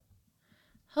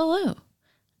Hello,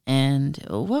 and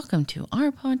welcome to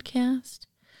our podcast,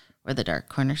 Where the Dark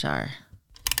Corners Are.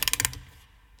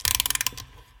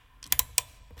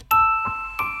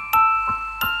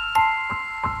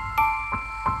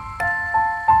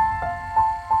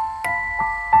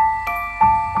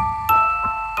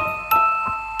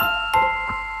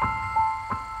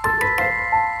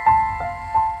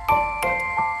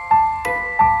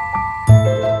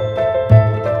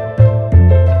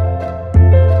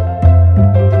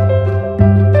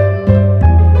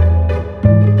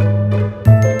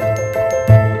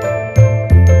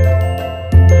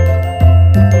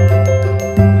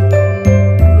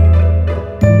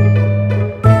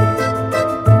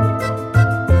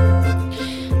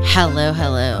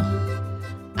 Hello.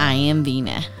 I am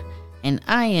Vina, and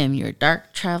I am your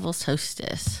Dark Travels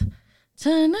hostess.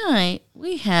 Tonight,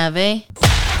 we have a...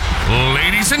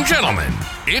 Ladies and gentlemen,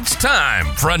 it's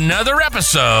time for another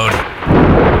episode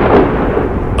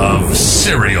of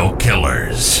Serial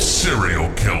Killers.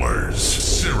 Serial Killers.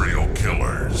 Serial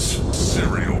Killers.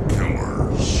 Serial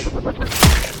Killers.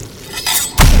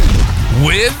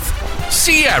 With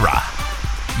Sierra.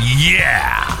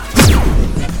 Yeah.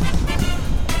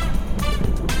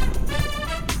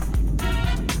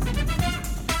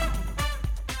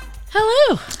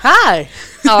 Hello. Hi.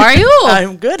 How are you?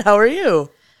 I'm good. How are you?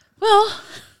 Well,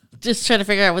 just trying to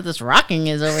figure out what this rocking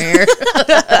is over here.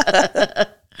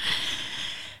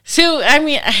 So,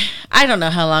 I don't know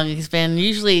how long it's been.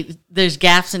 Usually there's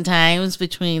gaps in times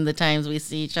between the times we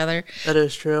see each other. That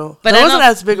is true. But it wasn't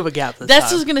as big of a gap this time. That's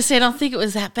what I was going to say. I don't think it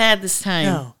was that bad this time.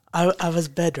 No, I was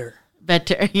better.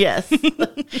 Better, yes.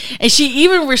 And she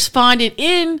even responded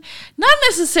in not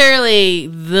necessarily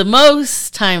the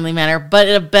most timely manner, but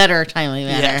in a better timely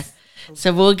manner. Yes.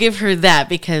 So we'll give her that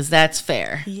because that's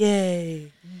fair.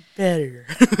 Yay. Better.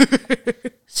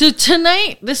 So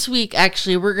tonight, this week,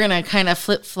 actually, we're going to kind of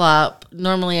flip-flop.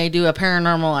 Normally I do a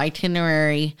paranormal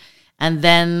itinerary and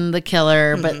then the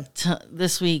killer, but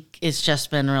this week it's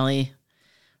just been really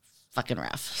fucking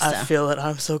rough. So. I feel it.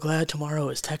 I'm so glad tomorrow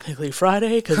is technically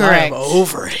Friday because I'm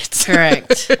over it.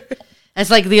 Correct. That's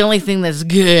like the only thing that's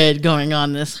good going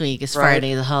on this week is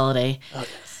Friday, the holiday. Oh,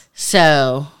 yes.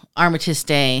 So, Armistice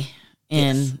Day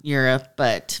in Europe,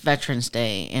 but Veterans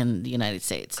Day in the United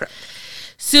States. Correct.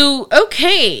 So,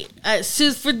 okay.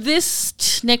 So, for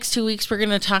this next 2 weeks, we're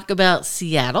going to talk about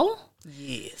Seattle.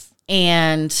 Yes.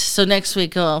 And so next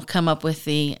week I'll come up with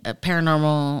the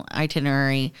paranormal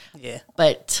itinerary. Yeah.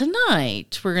 But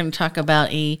tonight we're going to talk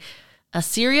about a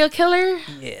serial killer.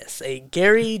 Yes, a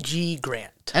Cary G.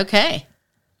 Grant. Okay.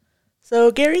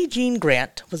 So Cary Gene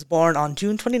Grant was born on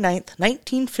June 29th,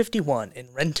 1951 in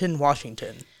Renton,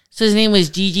 Washington. So his name was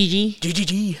GGG?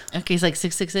 GGG. Okay, he's like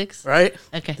 666? Right?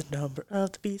 Okay. The number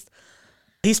of the beast.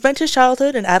 He spent his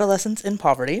childhood and adolescence in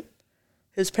poverty.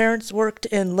 His parents worked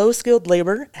in low-skilled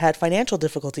labor, had financial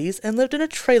difficulties, and lived in a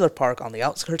trailer park on the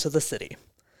outskirts of the city.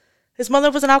 His mother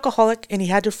was an alcoholic, and he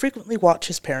had to frequently watch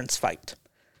his parents fight.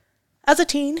 As a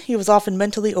teen, he was often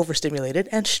mentally overstimulated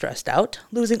and stressed out,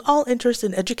 losing all interest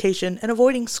in education and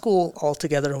avoiding school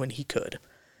altogether when he could.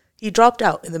 He dropped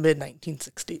out in the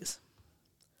mid-1960s.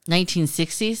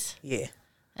 1960s? Yeah.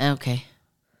 Okay.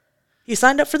 He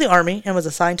signed up for the Army and was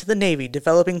assigned to the Navy,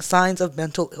 developing signs of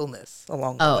mental illness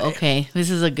along the way. Oh, okay. This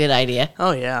is a good idea.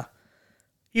 Oh, yeah.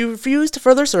 He refused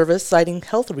further service, citing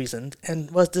health reasons,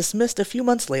 and was dismissed a few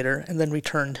months later and then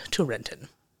returned to Renton.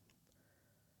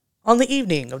 On the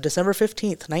evening of December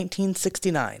 15th,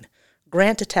 1969,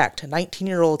 Grant attacked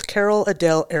 19-year-old Carol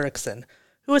Adele Erickson,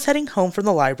 who was heading home from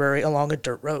the library along a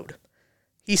dirt road.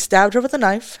 He stabbed her with a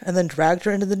knife and then dragged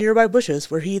her into the nearby bushes,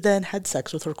 where he then had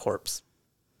sex with her corpse.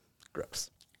 Gross.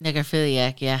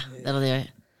 Necrophiliac, yeah, that'll do it.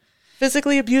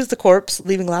 Physically abused the corpse,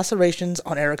 leaving lacerations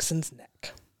on Erickson's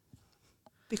neck.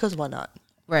 Because why not?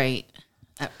 Right.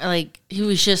 He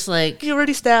was just like... He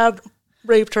already stabbed,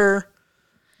 raped her,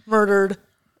 murdered.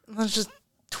 Let's just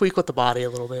tweak with the body a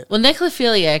little bit. Well,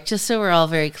 necrophiliac, just so we're all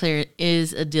very clear,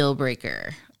 is a deal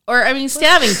breaker. Or,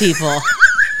 stabbing people.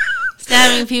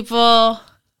 Stabbing people.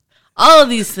 All of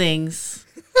these things.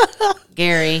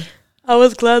 Gary. I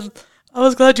was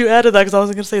glad you added that because I was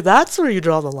going to say that's where you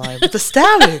draw the line. But the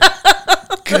stabbing.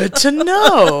 Good to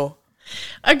know.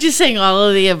 I'm just saying all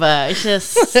of the above. It's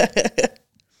just...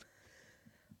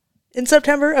 In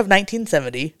September of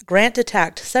 1970, Grant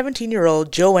attacked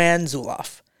 17-year-old Joanne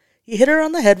Zuloff. He hit her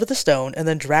on the head with a stone and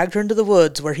then dragged her into the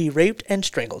woods where he raped and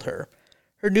strangled her.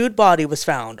 Her nude body was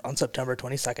found on September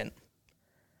 22nd.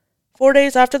 4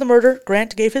 days after the murder,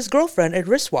 Grant gave his girlfriend a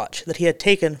wristwatch that he had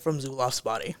taken from Zuloff's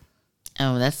body.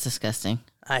 Oh, that's disgusting.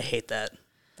 I hate that.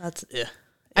 That's,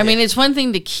 I mean, it's one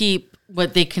thing to keep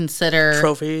what they consider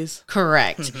trophies.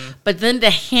 Correct. Mm-hmm. But then to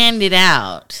hand it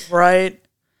out. Right.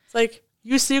 It's like,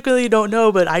 you secretly don't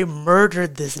know, but I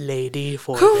murdered this lady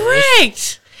for Correct.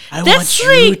 This. I want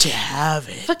you to have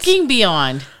it. Fucking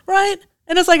beyond. Right?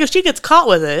 And it's like, if she gets caught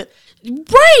with it.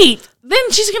 Right.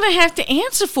 Then she's going to have to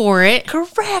answer for it.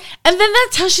 Correct. And then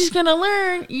that's how she's going to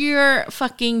learn you're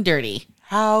fucking dirty.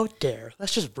 How dare.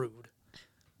 That's just rude.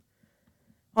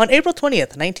 On April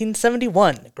 20th,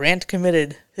 1971, Grant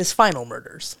committed his final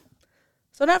murders.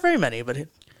 So not very many, but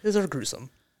his are gruesome.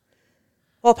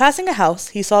 While passing a house,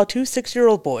 he saw 2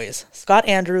 6-year-old boys, Scott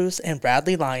Andrews and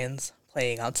Bradley Lyons,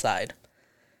 playing outside.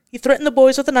 He threatened the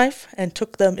boys with a knife and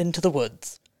took them into the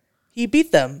woods. He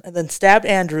beat them and then stabbed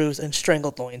Andrews and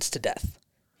strangled Lyons to death.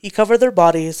 He covered their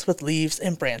bodies with leaves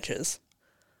and branches.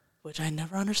 Which I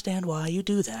never understand why you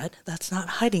do that. That's not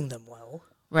hiding them well.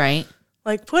 Right.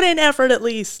 Like, put in effort at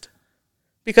least.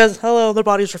 Because, hello, their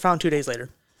bodies were found 2 days later.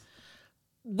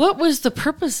 What was the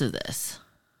purpose of this?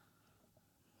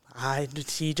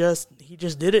 He just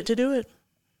did it to do it.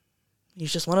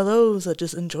 He's just one of those that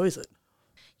just enjoys it.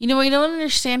 You know, I don't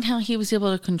understand how he was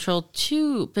able to control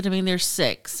 2, but I mean, there's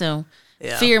 6, so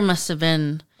fear must have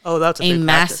been that's a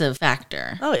massive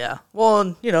factor. Oh, yeah. Well,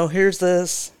 and, here's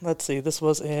this. Let's see. This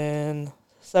was in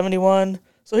 71.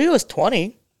 So he was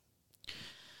 20.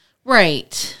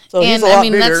 Right. So he's a lot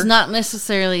bigger. That's not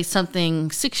necessarily something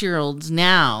 6-year-olds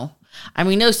now. I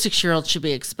mean, no 6-year-old should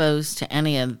be exposed to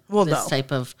any of this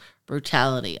type of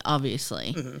brutality,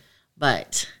 obviously. Mm-hmm.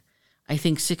 But I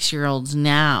think 6-year-olds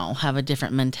now have a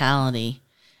different mentality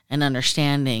and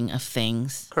understanding of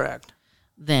things. Correct.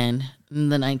 Than in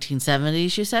the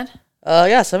 1970s, you said?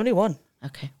 Yeah, 71.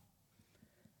 Okay.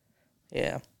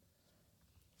 Yeah.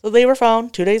 So they were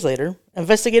found 2 days later.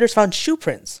 Investigators found shoe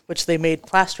prints, which they made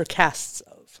plaster casts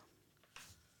of.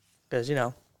 Because,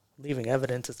 leaving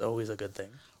evidence is always a good thing.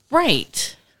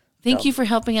 Right. Thank you for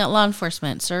helping out law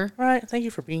enforcement, sir. Right. Thank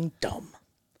you for being dumb.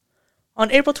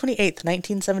 On April 28th,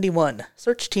 1971,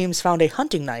 search teams found a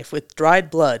hunting knife with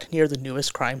dried blood near the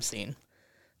newest crime scene.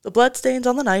 The bloodstains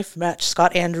on the knife matched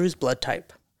Scott Andrews' blood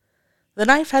type. The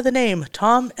knife had the name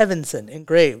Tom Evanson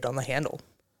engraved on the handle.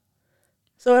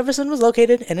 So Evanson was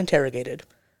located and interrogated.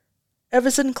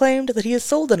 Evanson claimed that he had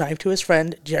sold the knife to his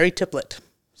friend Jerry Triplett.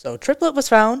 So Triplett was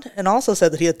found and also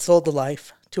said that he had sold the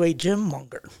knife to a Jim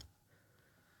Monger.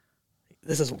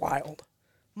 This is wild.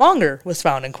 Monger was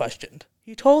found and questioned.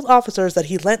 He told officers that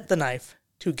he lent the knife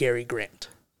to Cary Grant.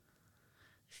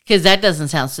 Because that doesn't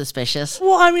sound suspicious.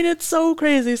 Well, I mean, it's so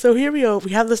crazy. So here we go.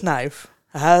 We have this knife.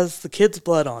 It has the kid's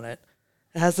blood on it.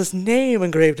 It has this name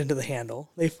engraved into the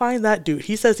handle. They find that dude.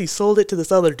 He says he sold it to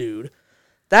this other dude.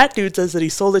 That dude says that he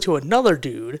sold it to another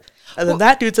dude. And then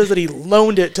that dude says that he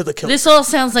loaned it to the killer. This all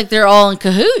sounds like they're all in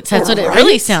cahoots. That's what it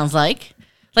really sounds like.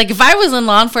 Like, if I was in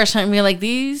law enforcement, I'd be like,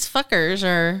 these fuckers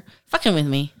are fucking with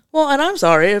me. Well, and I'm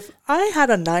sorry, if I had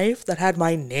a knife that had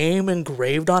my name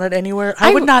engraved on it anywhere,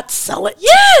 I would not sell it.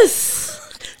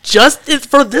 Yes! Just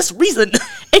for this reason.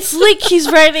 It's like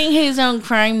he's writing his own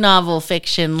crime novel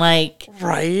fiction. Like,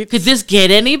 right? Could this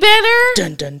get any better?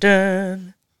 Dun, dun,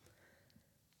 dun.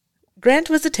 Grant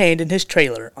was detained in his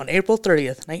trailer on April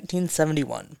 30th,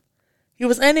 1971. He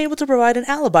was unable to provide an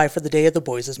alibi for the day of the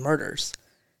boys' murders.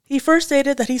 He first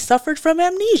stated that he suffered from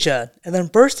amnesia and then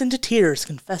burst into tears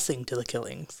confessing to the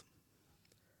killings.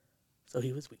 So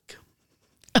he was weak.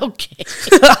 Okay.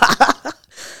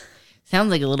 Sounds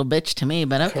like a little bitch to me,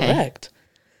 but okay. Correct.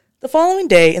 The following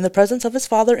day, in the presence of his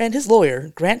father and his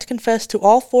lawyer, Grant confessed to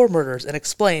all 4 murders and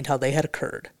explained how they had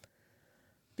occurred.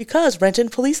 Because Renton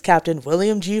Police Captain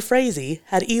William G. Frazee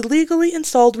had illegally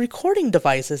installed recording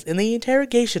devices in the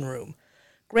interrogation room,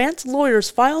 Grant's lawyers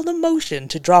filed a motion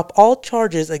to drop all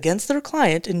charges against their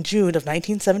client in June of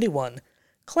 1971,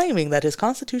 claiming that his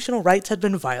constitutional rights had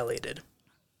been violated.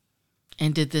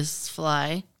 And did this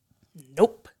fly?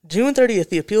 Nope. June 30th,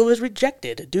 the appeal was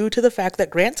rejected due to the fact that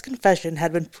Grant's confession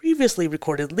had been previously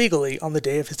recorded legally on the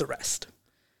day of his arrest.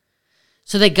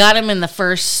 So they got him in the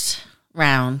first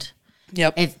round.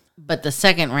 Yep. But the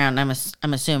second round,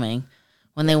 I'm assuming,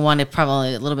 when they wanted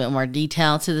probably a little bit more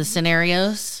detail to the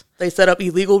scenarios. They set up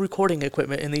illegal recording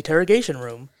equipment in the interrogation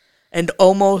room and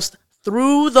almost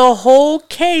threw the whole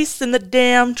case in the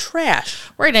damn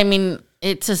trash. Right. I mean,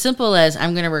 it's as simple as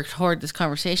I'm going to record this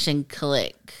conversation,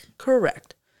 click.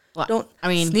 Correct. Well,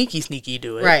 sneaky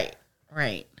do it.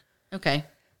 Right. Okay.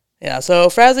 Yeah, so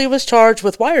Frazee was charged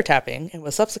with wiretapping and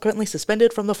was subsequently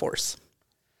suspended from the force.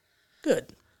 Good.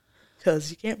 Because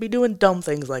you can't be doing dumb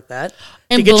things like that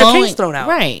to get your case thrown out.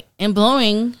 Right. And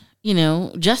blowing,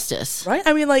 justice. Right?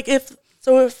 I mean, like, if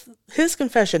his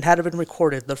confession had been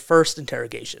recorded the first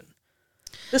interrogation,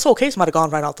 This whole case might have gone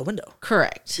right out the window.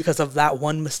 Correct. Because of that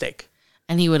one mistake.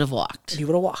 And he would have walked. And he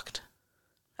would have walked.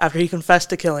 After he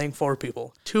confessed to killing 4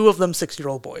 people. 2 of them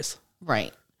 6-year-old boys.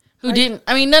 Right. Who didn't...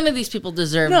 I mean, none of these people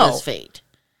deserve this fate.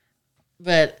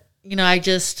 But,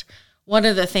 one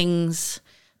of the things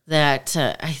that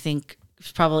I think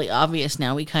is probably obvious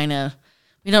now, we don't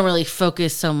really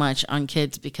focus so much on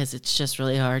kids because it's just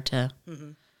really hard to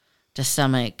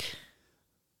stomach,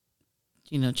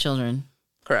 children.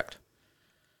 Correct.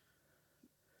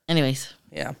 Anyways.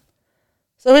 Yeah.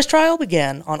 So his trial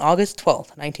began on August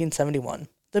 12th, 1971.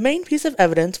 The main piece of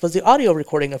evidence was the audio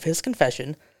recording of his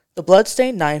confession, the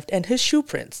blood-stained knife, and his shoe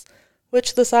prints,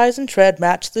 which the size and tread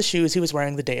matched the shoes he was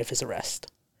wearing the day of his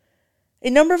arrest. A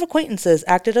number of acquaintances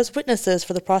acted as witnesses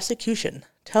for the prosecution,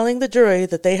 telling the jury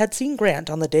that they had seen Grant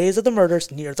on the days of the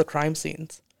murders near the crime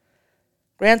scenes.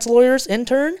 Grant's lawyers, in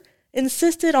turn,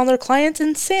 insisted on their client's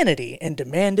insanity and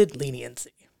demanded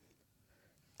leniency.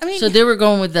 So they were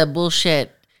going with the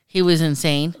bullshit, he was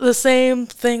insane? The same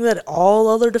thing that all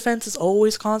other defenses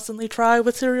always constantly try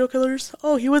with serial killers.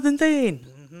 Oh, he was insane.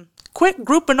 Mm-hmm. Quit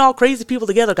grouping all crazy people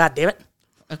together, goddammit.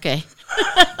 Okay.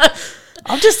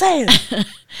 I'm just saying.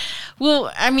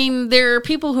 Well, there are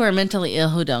people who are mentally ill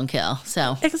who don't kill,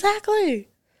 so. Exactly.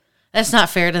 That's not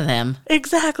fair to them.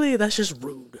 Exactly. That's just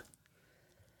rude.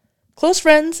 Close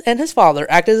friends and his father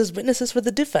acted as witnesses for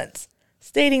the defense,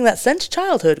 stating that since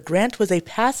childhood, Grant was a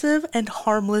passive and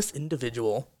harmless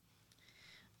individual.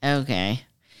 Okay.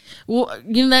 Well,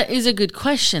 that is a good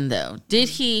question, though. Did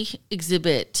he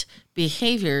exhibit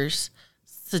behaviors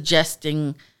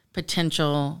suggesting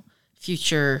potential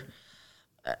future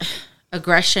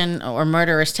aggression or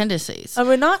murderous tendencies?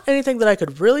 Not anything that I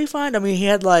could really find. He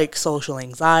had, social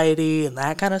anxiety and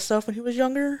that kind of stuff when he was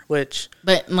younger, which...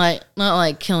 But, not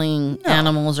like killing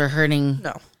animals or hurting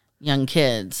young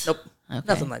kids? Nope. Okay.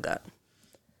 Nothing like that.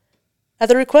 At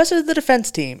the request of the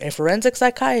defense team, a forensic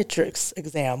psychiatrist's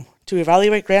exam to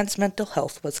evaluate Grant's mental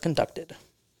health was conducted.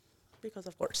 Because,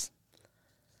 of course.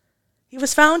 He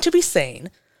was found to be sane,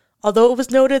 although it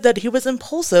was noted that he was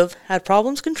impulsive, had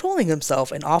problems controlling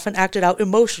himself, and often acted out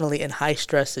emotionally in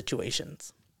high-stress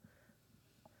situations.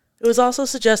 It was also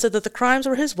suggested that the crimes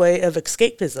were his way of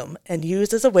escapism and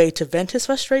used as a way to vent his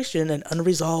frustration and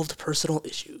unresolved personal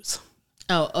issues.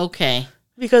 Oh, okay.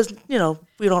 Because, we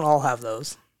don't all have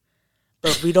those.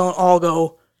 But we don't all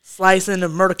go slicing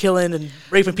and murder killing and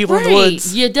raping people in the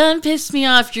woods. You done pissed me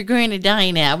off, you're going to die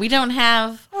now. We don't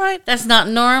have... Right. That's not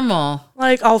normal.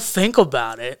 I'll think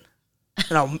about it.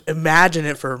 And I'll imagine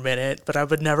it for a minute, but I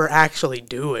would never actually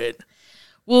do it.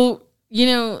 Well,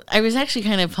 I was actually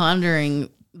kind of pondering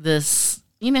this.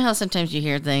 You know how sometimes you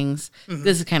hear things? Mm-hmm.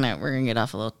 This is kind of... We're going to get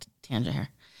off a little tangent here.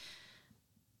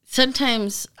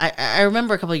 Sometimes, I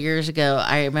remember a couple of years ago,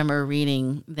 I remember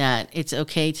reading that it's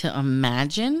okay to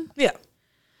imagine,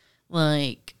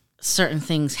 certain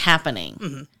things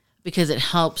happening, because it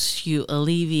helps you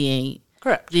alleviate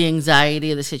the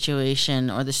anxiety of the situation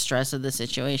or the stress of the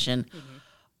situation,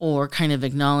 or kind of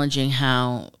acknowledging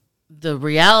how the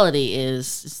reality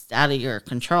is out of your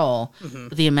control.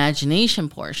 But the imagination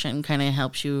portion kind of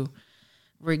helps you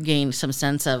regain some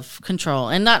sense of control.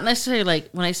 And not necessarily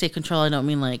when I say control, I don't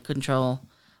mean control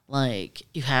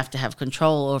you have to have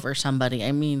control over somebody.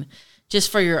 I mean just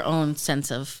for your own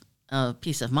sense of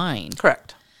peace of mind.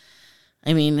 Correct.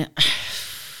 Because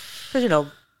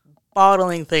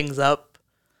bottling things up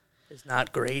is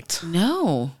not great.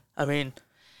 No.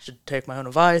 Should take my own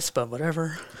advice, but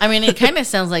whatever. It kind of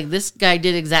sounds like this guy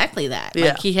did exactly that.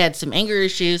 Yeah. He had some anger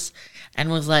issues and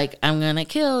was like, I'm going to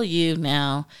kill you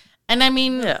now. And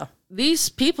these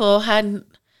people had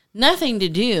nothing to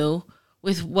do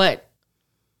with what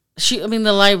the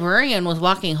librarian was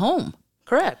walking home.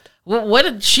 Correct. What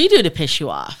did she do to piss you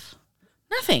off?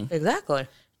 Nothing. Exactly.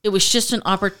 It was just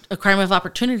a crime of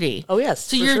opportunity. Oh, yes.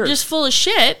 So you're just full of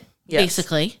shit,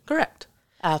 basically. Correct.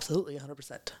 Absolutely,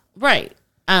 100%. Right.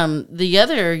 The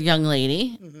other young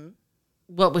lady,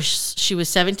 she was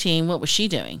 17. What was she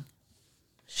doing?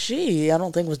 I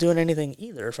don't think was doing anything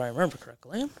either, if I remember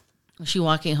correctly. Was she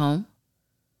walking home?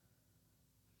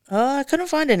 I couldn't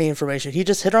find any information. He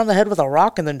just hit her on the head with a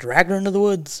rock and then dragged her into the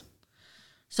woods.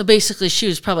 So basically she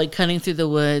was probably cutting through the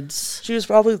woods. She was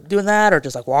probably doing that or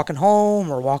just walking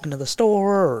home or walking to the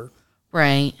store or...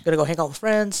 Right. Gonna go hang out with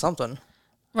friends, something.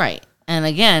 Right. And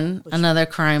again, another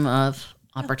crime of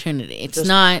opportunity. It's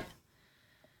not...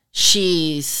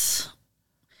 She's...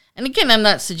 And again, I'm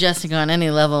not suggesting on any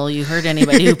level you hurt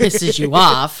anybody who pisses you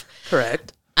off.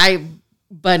 Correct.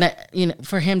 But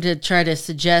for him to try to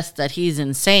suggest that he's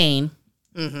insane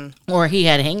or he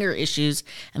had anger issues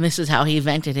and this is how he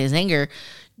vented his anger,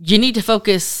 you need to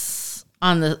focus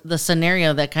on the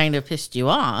scenario that kind of pissed you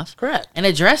off. Correct. And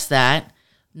address that,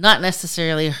 not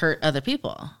necessarily hurt other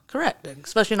people. Correct.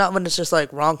 Especially not when it's just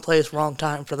like wrong place, wrong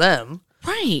time for them.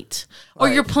 Right. Or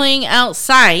you're playing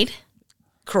outside.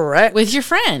 Correct. With your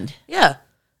friend. Yeah.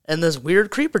 And this weird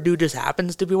creeper dude just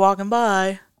happens to be walking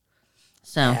by.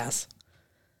 So. Yes.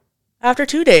 After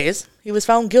 2 days, he was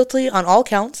found guilty on all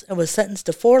counts and was sentenced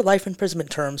to 4 life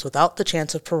imprisonment terms without the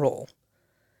chance of parole.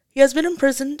 He has been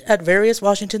imprisoned at various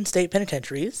Washington state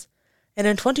penitentiaries, and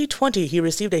in 2020 he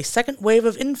received a second wave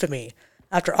of infamy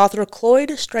after author Cloyd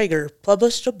Strager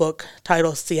published a book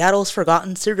titled Seattle's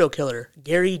Forgotten Serial Killer,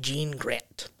 Cary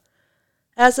Grant.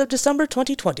 As of December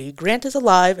 2020, Grant is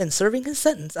alive and serving his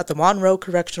sentence at the Monroe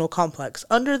Correctional Complex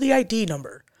under the ID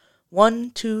number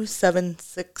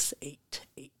 127688.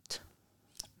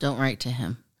 Don't write to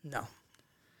him. No.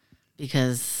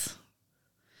 Because,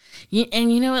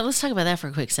 and you know what? Let's talk about that for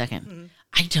a quick second. Mm-hmm.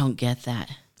 I don't get that.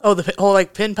 Oh, the whole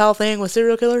like pen pal thing with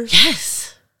serial killers?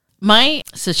 Yes.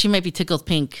 So she might be tickled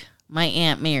pink. My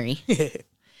Aunt Mary,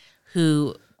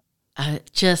 who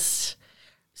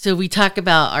so we talk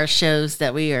about our shows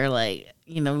that we are like,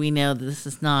 we know that this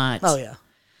is not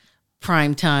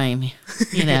prime time,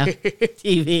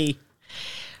 TV.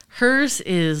 Hers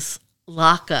is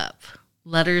Lockup.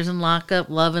 Letters and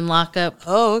Lockup, Love and Lockup.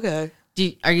 Oh, okay.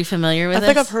 Are you familiar with it? I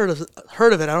think I've heard of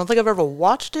it. I don't think I've ever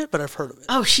watched it, but I've heard of it.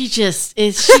 Oh, she just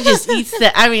eats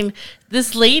that. I mean,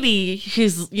 this lady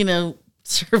who's,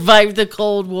 survived the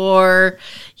Cold War,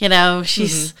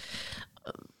 she's,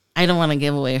 I don't want to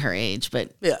give away her age, but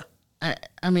yeah.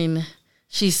 I mean,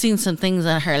 she's seen some things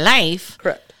in her life.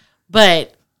 Correct.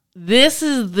 But this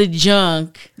is the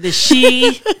junk that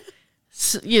she...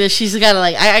 she's got to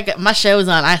I got my show's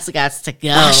on. I got to go.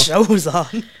 My show's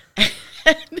on.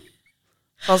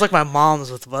 Sounds like my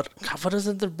mom's with what is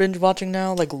it they're binge watching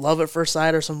now? Like Love at First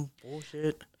Sight or some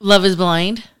bullshit. Love is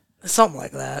Blind? Something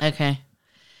like that. Okay.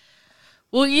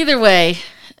 Well, either way,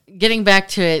 getting back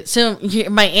to it. So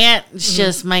my Aunt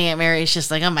Mary is just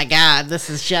like, oh my God,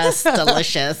 this is just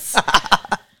delicious.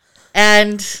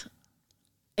 And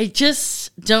I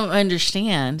just don't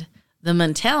understand the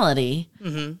mentality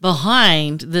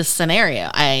behind this scenario.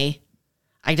 I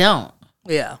don't.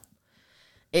 Yeah.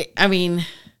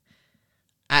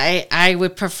 I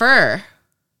would prefer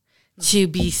to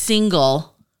be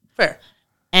single. Fair.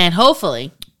 And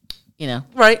hopefully,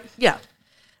 Right, yeah.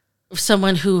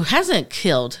 someone who hasn't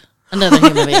killed another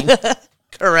human being.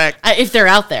 Correct. If they're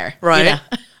out there. Right.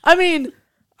 I mean,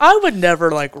 I would never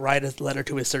write a letter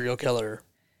to a serial killer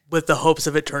with the hopes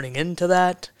of it turning into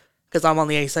that. Because I'm on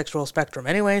the asexual spectrum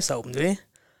anyway, so...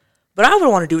 But I would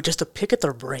want to do it just to pick at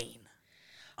their brain.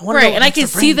 Right, and I could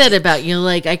see that about you.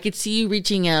 I could see you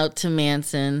reaching out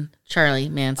to Charlie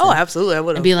Manson. Oh, absolutely, I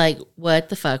would have. And be like, what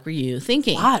the fuck were you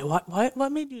thinking? Why?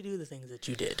 What made you do the things that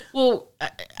you did? Well,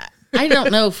 I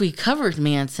don't know if we covered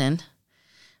Manson,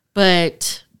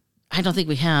 but I don't think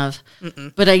we have.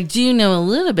 Mm-mm. But I do know a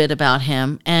little bit about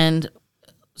him, and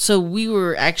so we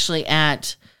were actually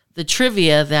at... the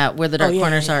trivia where the Dark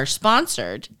Corners are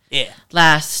sponsored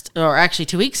last, or actually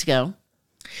 2 weeks ago.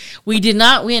 We did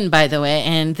not win, by the way,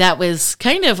 and that was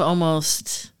kind of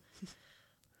almost...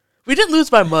 We didn't lose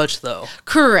by much, though.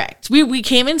 Correct. We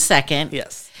came in second.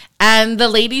 Yes. And the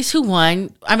ladies who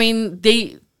won,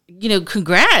 they,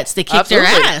 congrats. They kicked their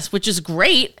ass, which is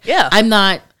great. Yeah. I'm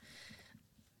not,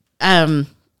 I'm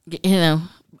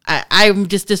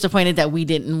just disappointed that we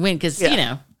didn't win because,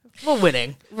 Well,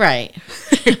 winning. Right.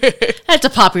 That's a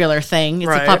popular thing.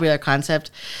 It's a popular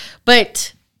concept.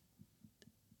 But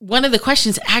one of the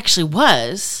questions actually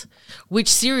was, which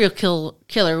serial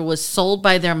killer was sold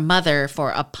by their mother for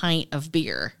a pint of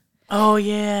beer? Oh,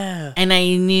 yeah. And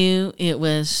I knew it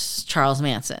was Charles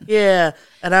Manson. Yeah.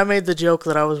 And I made the joke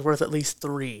that I was worth at least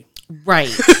 3.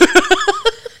 Right.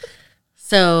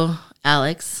 So,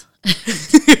 Alex...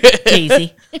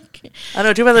 Daisy. I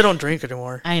know, too bad they don't drink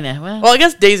anymore. I know. Well, I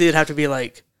guess Daisy would have to be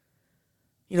those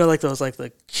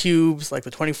the cubes, the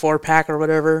 24 pack or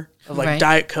whatever of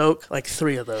Diet Coke,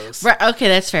 3 of those. Right. Okay,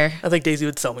 that's fair. I think Daisy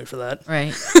would sell me for that.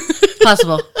 Right.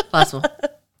 Possible.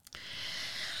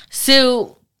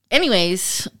 So,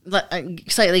 anyways,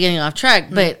 slightly getting off track,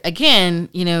 but again,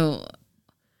 you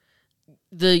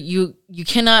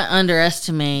cannot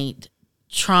underestimate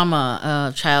trauma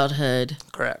of childhood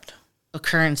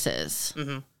occurrences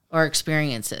or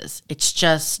experiences. It's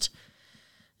just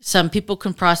some people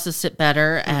can process it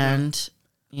better and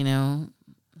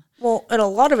well, and a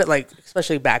lot of it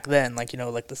especially back then the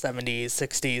 70s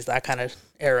 60s, that kind of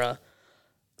era,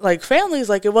 families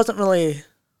it wasn't really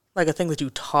a thing that you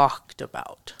talked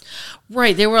about.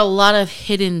 Right, there were a lot of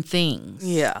hidden things.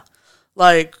 Yeah,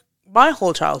 my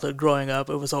whole childhood growing up,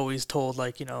 it was always told,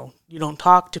 like, you know, you don't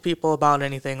talk to people about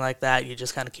anything like that. You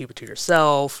just kind of keep it to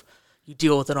yourself. You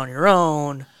deal with it on your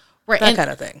own. Right. That kind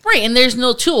of thing. Right. And there's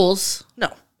no tools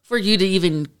No. for you to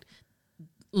even,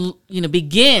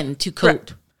 begin to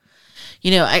cope. Correct.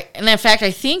 And in fact,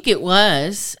 I think it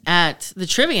was at the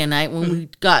trivia night when we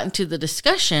got into the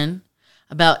discussion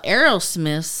about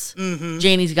Aerosmith's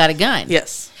Janie's Got a Gun.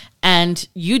 Yes. And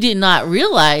you did not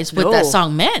realize what that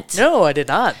song meant. No, I did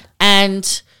not.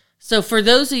 And so for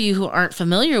those of you who aren't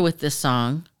familiar with this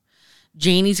song,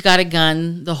 Janie's Got a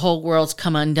Gun, the whole world's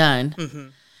come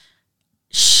undone.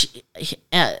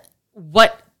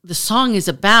 What the song is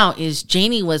about is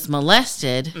Janie was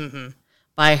molested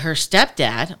by her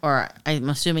stepdad, or I'm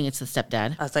assuming it's the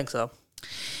stepdad. I think so.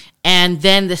 And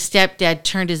then the stepdad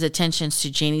turned his attentions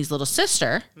to Janie's little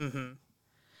sister.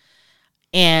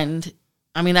 And,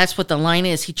 I mean, that's what the line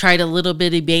is. He tried a little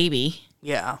bitty baby.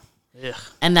 Yeah. Ugh.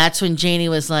 And that's when Janie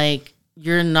was like,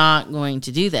 you're not going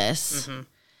to do this.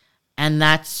 And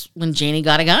that's when Janie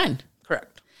got a gun.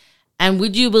 Correct. And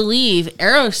would you believe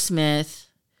Aerosmith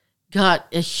got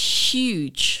a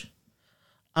huge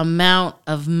amount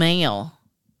of mail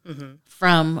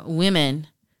from women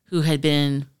who had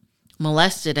been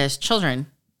molested as children,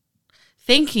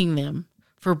 thanking them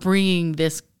for bringing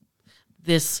this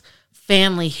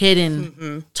family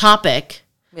hidden topic,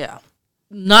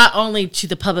 not only to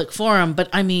the public forum, but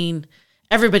I mean,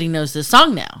 everybody knows this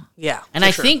song now. Yeah, and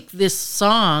I think this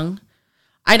song,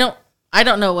 I don't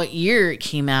know what year it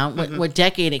came out, what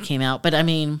decade it came out, but I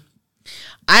mean,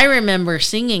 I remember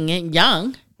singing it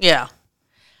young. Yeah,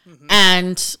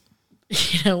 and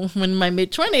when in my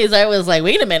mid-20s, I was like,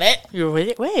 wait a minute.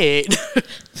 Wait.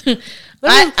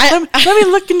 let me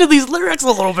look into these lyrics a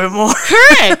little bit more.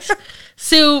 Correct.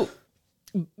 So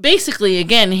basically,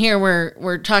 again, here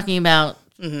we're talking about,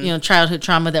 childhood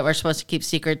trauma that we're supposed to keep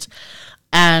secrets.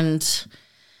 And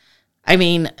I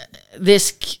mean,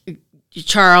 this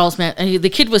Charles, man, the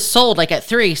kid was sold like at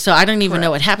 3, so I don't even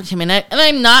know what happened to him. And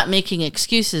I'm not making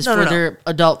excuses for their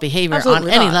adult behavior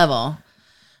Absolutely on any not. level.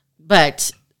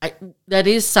 But that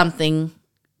is something.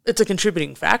 It's a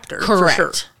contributing factor. Correct.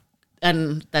 For sure.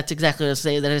 And that's exactly what I was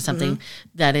saying. That is something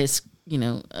that is,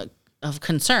 of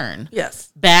concern.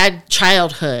 Yes. Bad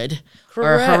childhood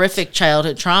or horrific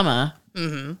childhood trauma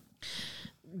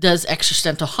does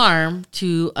existential harm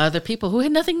to other people who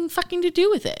had nothing fucking to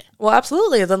do with it. Well,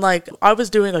 absolutely. And then, I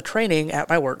was doing a training at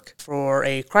my work for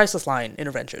a crisis line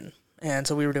intervention. And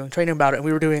so we were doing training about it, and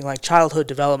we were doing, childhood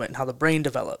development and how the brain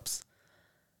develops.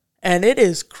 And it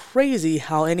is crazy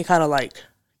how any kind of,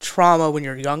 trauma when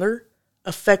you're younger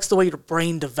affects the way your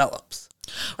brain develops.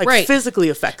 Physically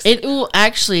affects it. It will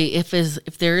actually, if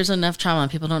there is enough trauma,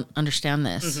 people don't understand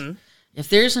this. If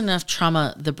there's enough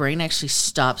trauma, the brain actually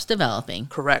stops developing.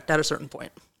 Correct, at a certain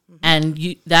point.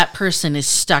 And that person is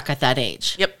stuck at that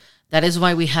age. Yep. That is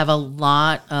why we have a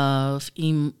lot of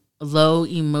low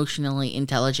emotionally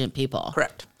intelligent people.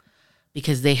 Correct.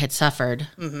 Because they had suffered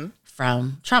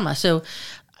from trauma. So,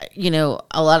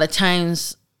 a lot of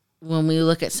times when we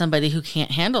look at somebody who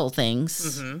can't handle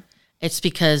things, it's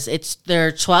because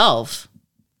they're 12.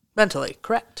 Mentally,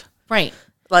 correct. Right.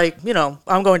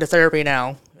 I'm going to therapy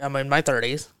now. I'm in my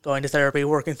 30s, going to therapy,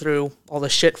 working through all the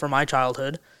shit from my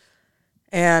childhood.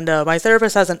 And my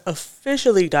therapist hasn't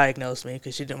officially diagnosed me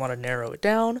because she didn't want to narrow it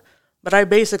down, but I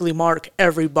basically mark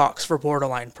every box for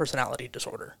borderline personality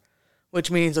disorder, which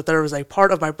means that there was a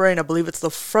part of my brain, I believe it's the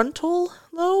frontal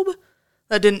lobe,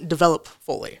 that didn't develop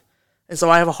fully. And so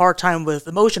I have a hard time with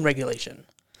emotion regulation.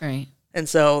 Right. And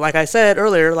so, like I said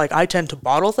earlier, I tend to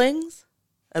bottle things,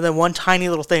 and then one tiny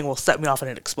little thing will set me off and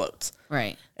it explodes.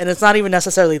 Right. And it's not even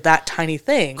necessarily that tiny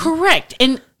thing. Correct.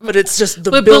 But it's just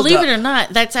the But build believe up. it or not,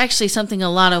 that's actually something a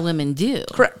lot of women do.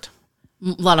 Correct.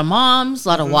 A lot of moms, a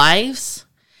lot of wives.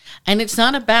 And it's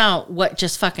not about what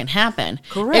just fucking happened.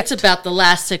 Correct. It's about the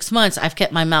last 6 months I've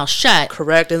kept my mouth shut.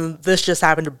 Correct. And this just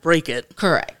happened to break it.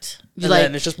 Correct. And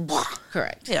then it's just... Blah.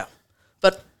 Correct. Yeah.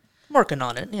 But I'm working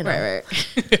on it,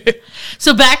 Right.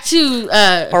 So back to...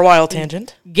 Our wild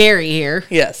tangent. Gary here.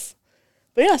 Yes.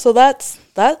 But yeah, so that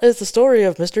is the story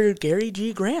of Mr. Cary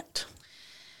G. Grant.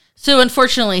 So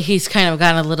unfortunately, he's kind of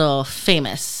gotten a little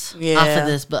famous off of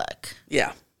this book.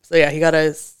 Yeah. So yeah, he got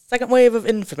a second wave of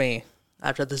infamy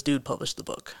after this dude published the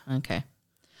book. Okay.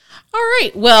 All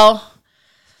right. Well,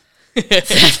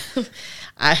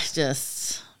 I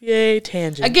just... Yay,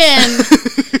 tangent. Again,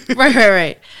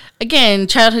 right. Again,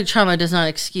 childhood trauma does not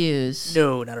excuse...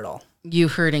 No, not at all. You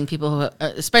hurting people, who,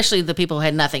 especially the people who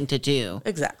had nothing to do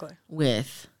exactly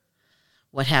with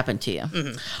what happened to you.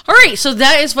 All right, so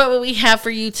that is what we have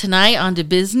for you tonight on To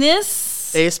Business.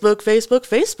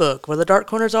 Facebook. Where the Dark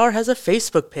Corners Are has a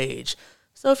Facebook page.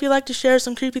 So if you like to share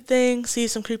some creepy things, see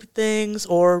some creepy things,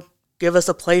 or give us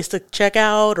a place to check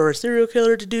out or a serial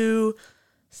killer to do,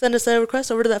 send us a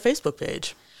request over to that Facebook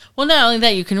page. Well, not only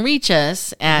that, you can reach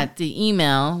us at the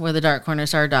email where the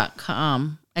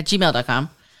darkcornersare.com at gmail.com.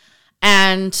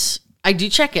 And I do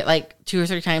check it like 2 or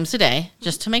 3 times a day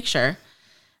just to make sure.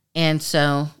 And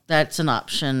so that's an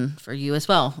option for you as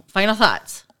well. Final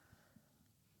thoughts.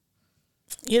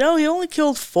 He only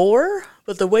killed 4,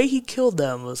 but the way he killed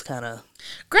them was kind of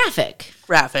graphic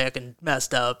and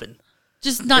messed up and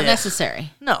just not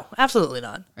necessary. No, absolutely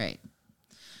not. Right.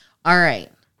 All right.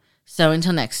 So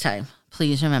until next time,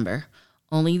 please remember,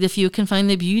 only the few can find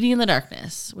the beauty in the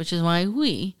darkness, which is why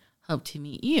we hope to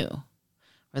meet you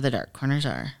where the dark corners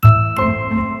are.